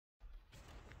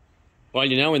Well,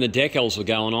 you know, when the decals were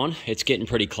going on, it's getting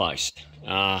pretty close.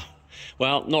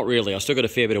 Well, not really. I've still got a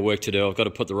fair bit of work to do. I've got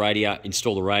to put the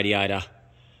install the radiator.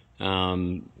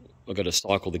 I've got to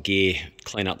cycle the gear,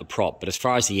 clean up the prop. But as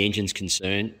far as the engine's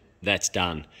concerned, that's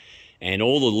done. And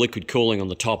all the liquid cooling on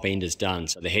the top end is done.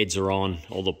 So the heads are on,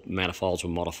 all the manifolds were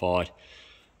modified.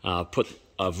 I've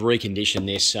reconditioned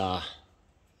this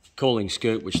cooling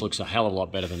scoop, which looks a hell of a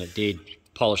lot better than it did.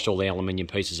 Polished all the aluminium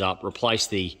pieces up, replaced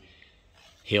the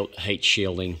heat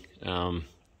shielding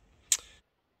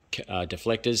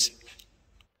deflectors,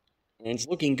 and it's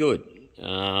looking good. See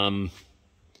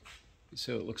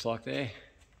what it looks like there.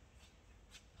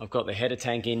 I've got the header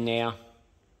tank in now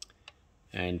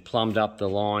and plumbed up the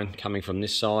line coming from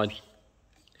this side.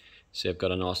 So I've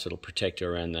got a nice little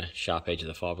protector around the sharp edge of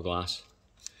the fiberglass.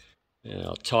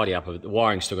 I'll tidy up. The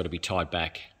wiring's still got to be tied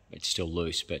back. It's still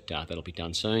loose, but that'll be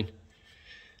done soon.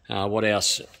 What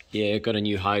else? Yeah, got a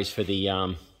new hose for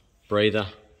the breather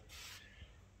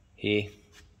here.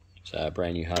 So a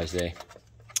brand new hose there.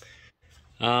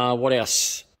 What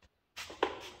else?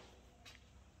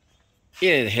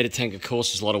 Yeah, the header tank, of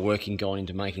course, there's a lot of work going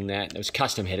into making that. It was a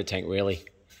custom header tank, really.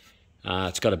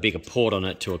 It's got a bigger port on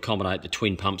it to accommodate the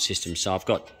twin pump system. So I've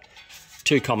got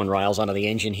two common rails under the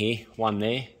engine here, one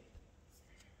there,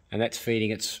 and that's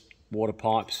feeding its water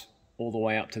pipes all the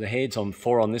way up to the heads. On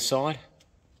 4 on this side.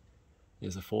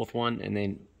 There's the fourth one, and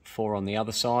then 4 on the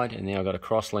other side, and now I've got a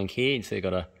cross link here. So you've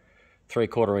got a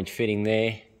 3/4 inch fitting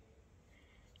there,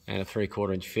 and a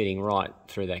 3/4 inch fitting right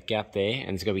through that gap there. And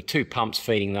there's going to be 2 pumps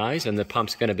feeding those, and the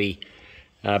pump's going to be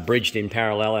bridged in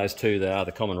parallel as to the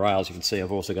other common rails. You can see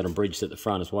I've also got them bridged at the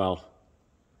front as well,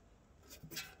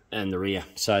 and the rear.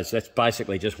 So that's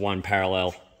basically just one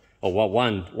parallel, or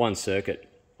one circuit,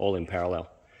 all in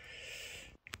parallel.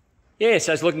 Yeah,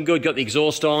 so it's looking good. Got the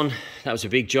exhaust on. That was a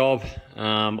big job.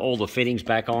 All the fittings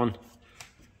back on.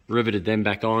 Riveted them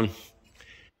back on.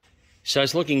 So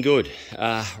it's looking good.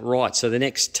 Right, so the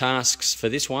next tasks for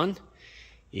this one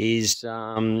is do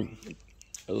a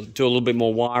little bit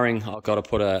more wiring. I've got to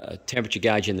put a temperature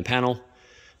gauge in the panel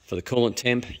for the coolant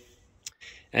temp.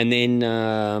 And then,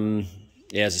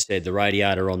 yeah, as I said, the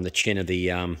radiator on the chin of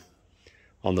the, on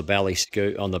the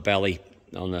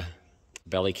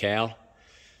belly cowl.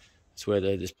 It's where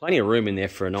there's plenty of room in there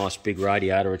for a nice big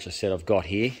radiator, which I said I've got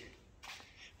here.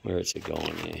 Where is it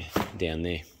going? Yeah, down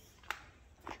there.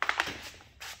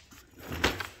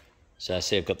 So I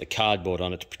see I've got the cardboard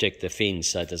on it to protect the fins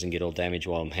so it doesn't get all damaged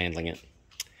while I'm handling it.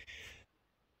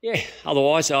 Yeah,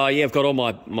 otherwise, yeah, I've got all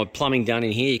my plumbing done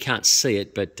in here. You can't see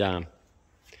it, but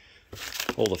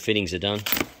all the fittings are done.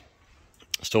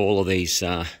 So all of these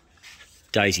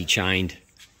daisy-chained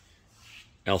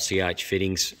LCH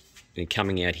fittings and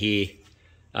coming out here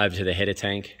over to the header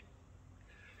tank,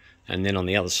 and then on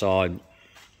the other side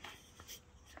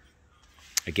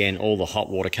again all the hot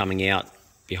water coming out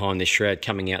behind this shroud,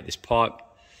 coming out this pipe,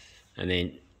 and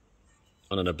then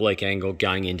on an oblique angle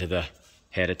going into the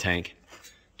header tank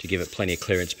to give it plenty of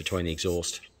clearance between the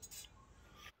exhaust.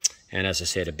 And as I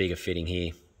said, a bigger fitting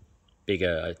here,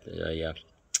 bigger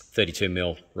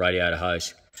 32mm radiator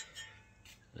hose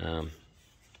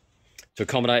to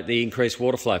accommodate the increased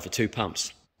water flow for 2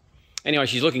 pumps. Anyway,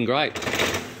 she's looking great.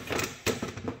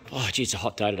 Oh, gee, it's a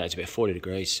hot day today. It's about 40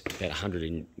 degrees, about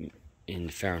 100 in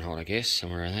Fahrenheit, I guess,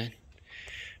 somewhere around that.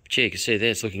 But yeah, you can see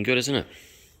there, it's looking good, isn't it?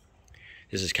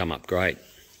 This has come up great.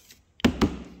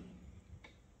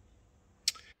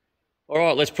 All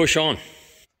right, let's push on.